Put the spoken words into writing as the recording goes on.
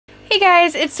Hey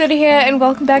guys, it's Soda here and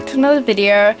welcome back to another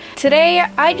video. Today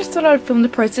I just thought I would film the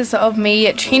process of me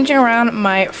changing around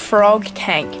my frog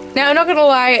tank. Now I'm not gonna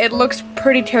lie, it looks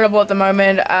pretty terrible at the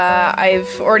moment. I've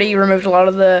already removed a lot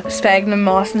of the sphagnum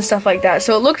moss and stuff like that,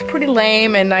 so it looks pretty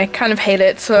lame and I kind of hate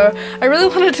it. So I really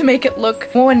wanted to make it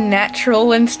look more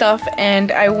natural and stuff,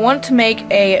 and I want to make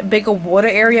a bigger water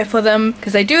area for them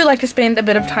because I do like to spend a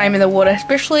bit of time in the water,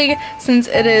 especially since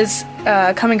it is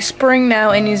coming spring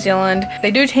now in New Zealand.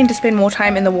 They do tend to spend more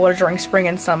time in the water during spring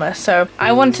and summer, so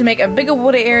I wanted to make a bigger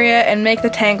water area and make the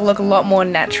tank look a lot more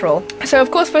natural. So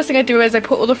of course, first thing I do is I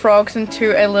put all the frogs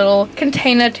into a little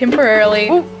container temporarily.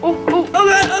 Oh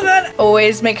god.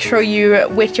 Always make sure you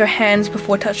wet your hands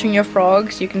before touching your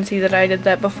frogs. You can see that I did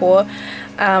that before.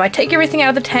 I take everything out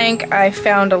of the tank. I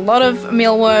found a lot of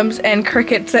mealworms and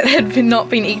crickets that had not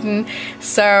been eaten,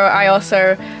 so I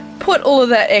also put all of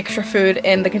that extra food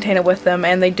in the container with them,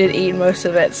 and they did eat most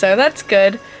of it, so that's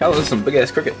good. Oh, there's some big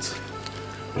ass crickets.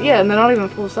 Yeah, and they're not even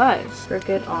full size.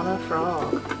 Cricket on a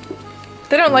frog.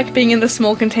 They don't like being in the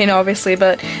small container, obviously,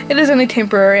 but it is only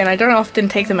temporary, and I don't often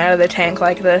take them out of the tank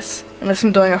like this unless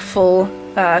I'm doing a full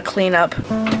cleanup.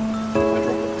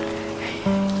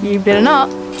 You better not.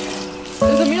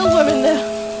 There's a mealworm in there.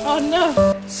 Oh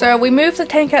no. So we moved the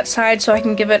tank outside so I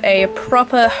can give it a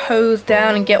proper hose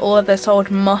down and get all of this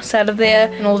old moss out of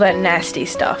there and all that nasty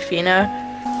stuff, you know?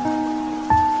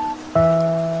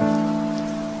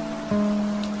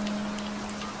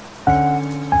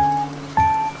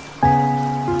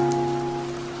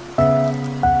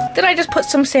 Then I just put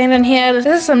some sand in here. This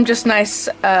is some just nice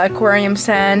aquarium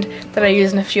sand that I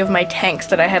used in a few of my tanks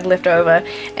that I had left over,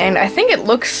 and I think it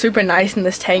looks super nice in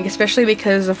this tank, especially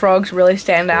because the frogs really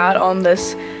stand out on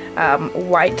this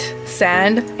white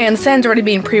sand, and the sand's already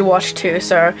been pre-washed too,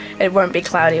 so it won't be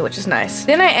cloudy, which is nice.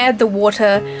 Then I add the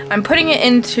water. I'm putting it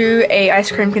into a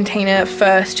ice cream container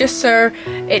first, just so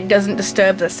it doesn't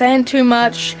disturb the sand too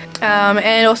much.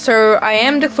 And also I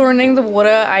am dechlorinating the water.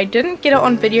 I didn't get it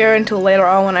on video until later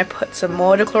on when I put some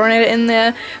more dechlorinator in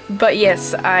there, but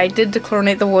yes, I did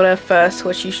dechlorinate the water first,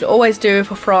 which you should always do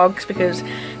for frogs because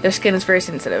their skin is very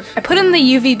sensitive. I put in the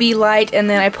UVB light, and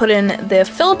then I put in the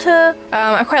filter.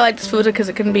 I quite like this filter because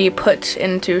it can be put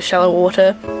into shallow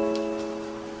water.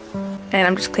 And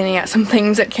I'm just cleaning out some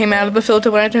things that came out of the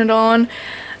filter when I turned it on.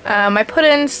 I put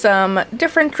in some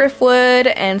different driftwood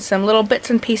and some little bits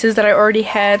and pieces that I already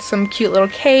had, some cute little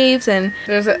caves, and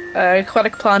there's an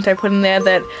aquatic plant I put in there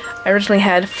that I originally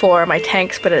had for my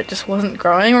tanks, but it just wasn't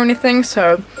growing or anything,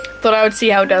 so thought I would see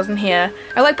how it does in here.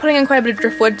 I like putting in quite a bit of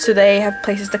driftwood so they have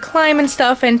places to climb and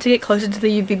stuff, and to get closer to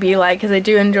the UVB light because they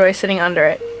do enjoy sitting under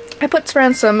it. I put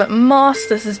around some moss.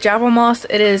 This is Java moss.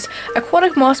 It is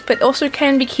aquatic moss, but also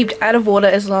can be kept out of water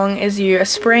as long as you are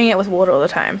spraying it with water all the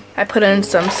time. I put in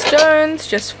some stones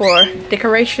just for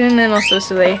decoration, and also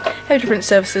so they have different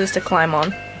surfaces to climb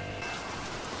on.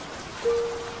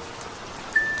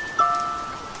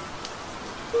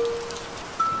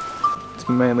 It's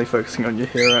mainly focusing on your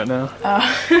hair right now.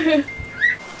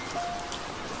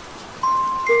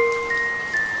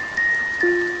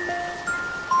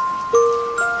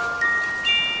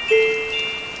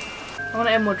 I want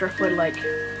to add more driftwood like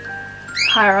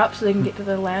higher up so they can get to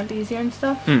the lamp easier and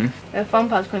stuff. The fun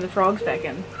part's putting the frogs back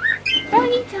in.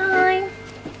 Doggy time!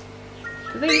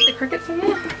 Did they eat the crickets in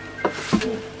there?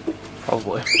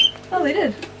 Probably. Oh, they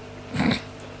did.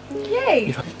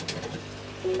 Yay!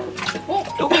 Oh.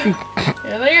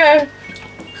 There they go.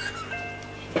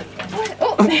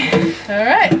 Oh.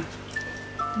 Alright.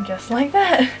 Just like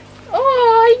that.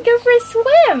 Oh, you can go for a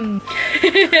swim!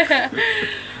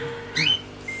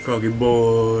 Froggy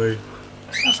boy.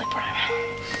 Smells like Prime.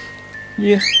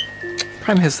 Yeah.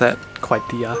 Prime has that quite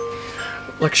the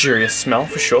luxurious smell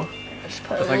for sure. Just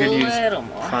put if a I could use little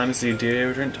more. Prime as the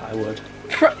deodorant, I would.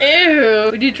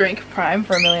 Ew! Would you drink Prime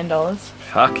for $1 million?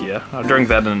 Fuck yeah. I'd drink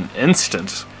that in an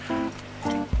instant.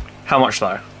 How much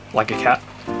though? Like a cat?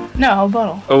 No, a whole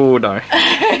bottle. Oh no.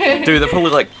 Dude, they'd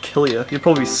probably like kill you. You'd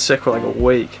probably be sick for like a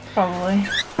week. Probably.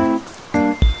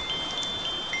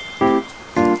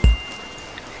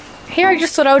 Here I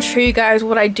just thought I would show you guys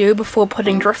what I do before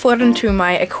putting driftwood into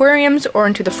my aquariums or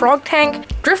into the frog tank.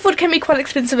 Driftwood can be quite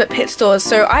expensive at pet stores,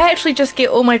 so I actually just get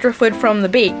all my driftwood from the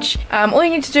beach. All you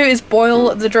need to do is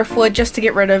boil the driftwood just to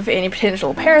get rid of any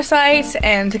potential parasites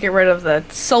and to get rid of the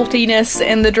saltiness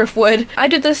in the driftwood. I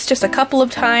do this just a couple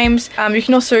of times. You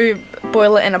can also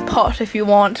boil it in a pot if you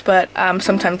want, but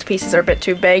sometimes pieces are a bit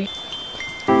too big.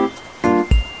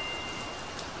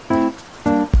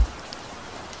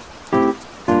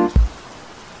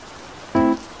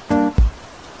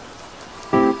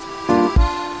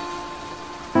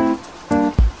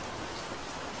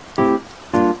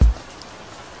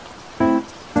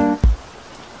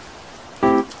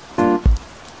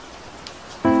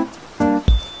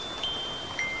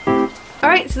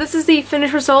 Alright, so this is the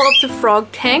finished result of the frog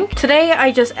tank. Today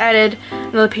I just added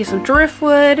another piece of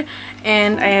driftwood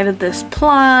and I added this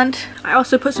plant. I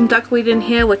also put some duckweed in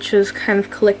here, which is kind of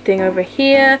collecting over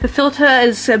here. The filter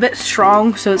is a bit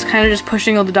strong, so it's kind of just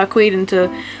pushing all the duckweed into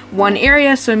one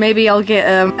area, so maybe I'll get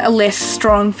a less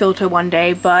strong filter one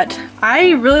day, but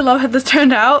I really love how this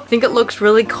turned out. I think it looks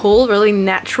really cool, really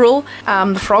natural.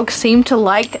 The frogs seem to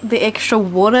like the extra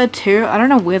water too. I don't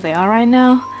know where they are right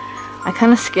now. I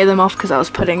kind of scared them off because I was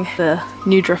putting the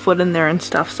new driftwood in there and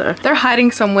stuff, so they're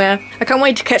hiding somewhere. I can't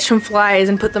wait to catch some flies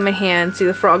and put them in here and see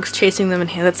the frogs chasing them in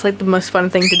here. That's like the most fun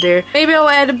thing to do. Maybe I'll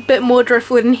add a bit more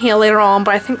driftwood in here later on,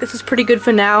 but I think this is pretty good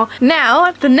for now.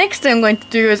 Now, the next thing I'm going to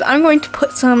do is I'm going to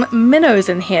put some minnows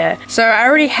in here. So I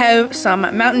already have some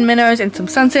mountain minnows and some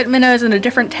sunset minnows in a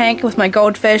different tank with my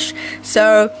goldfish,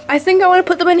 so I think I want to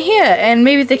put them in here and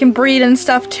maybe they can breed and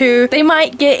stuff too. They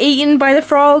might get eaten by the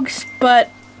frogs, but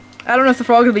I don't know if the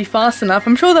frogs will be fast enough.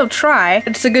 I'm sure they'll try.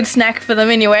 It's a good snack for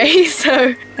them anyway,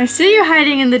 so. I see you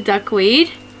hiding in the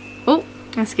duckweed. Oh,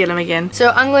 I scared him again. So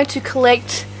I'm going to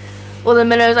collect all the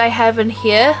minnows I have in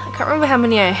here. I can't remember how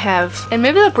many I have. And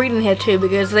maybe they'll breed in here too,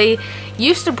 because they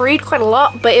used to breed quite a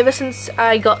lot, but ever since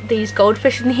I got these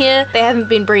goldfish in here, they haven't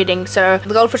been breeding, so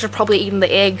the goldfish have probably eaten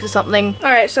the eggs or something.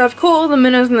 Alright, so I've caught all the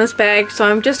minnows in this bag, so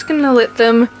I'm just gonna let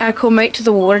them acclimate to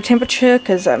the water temperature,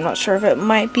 because I'm not sure if it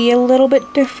might be a little bit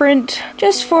different,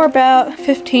 just for about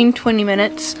 15-20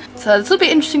 minutes. So this will be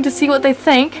interesting to see what they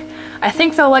think. I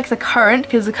think they'll like the current,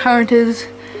 because the current is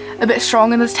a bit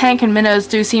strong in this tank and minnows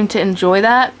do seem to enjoy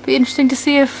that. Be interesting to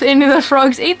see if any of the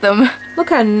frogs eat them.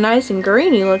 Look how nice and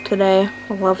green you look today.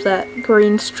 I love that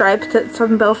green stripe that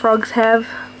southern bell frogs have.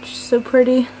 It's just so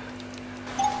pretty.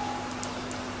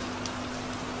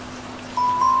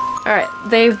 Alright,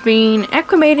 they've been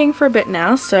acclimating for a bit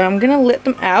now, so I'm gonna let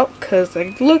them out because they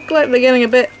look like they're getting a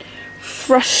bit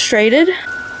frustrated.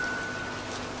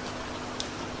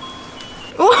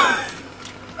 Oh!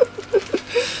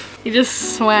 He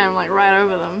just swam like right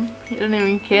over them. He didn't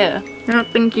even care. I don't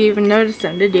think you even noticed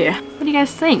them, did you? What do you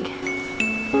guys think?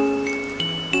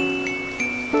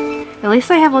 At least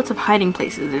they have lots of hiding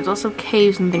places. There's also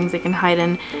caves and things they can hide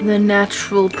in. The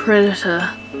natural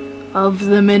predator of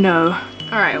the minnow.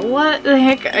 Alright, what the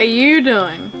heck are you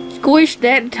doing? Squish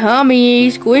that tummy,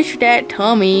 squish that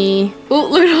tummy. Oh,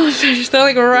 look at all the fish. They're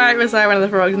like right beside one of the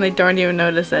frogs and they don't even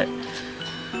notice it.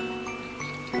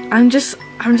 I'm just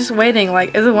waiting,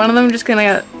 like, is one of them just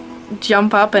gonna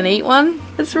jump up and eat one?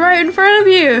 It's right in front of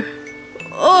you!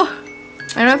 Oh!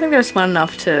 I don't think they're smart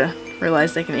enough to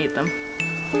realize they can eat them.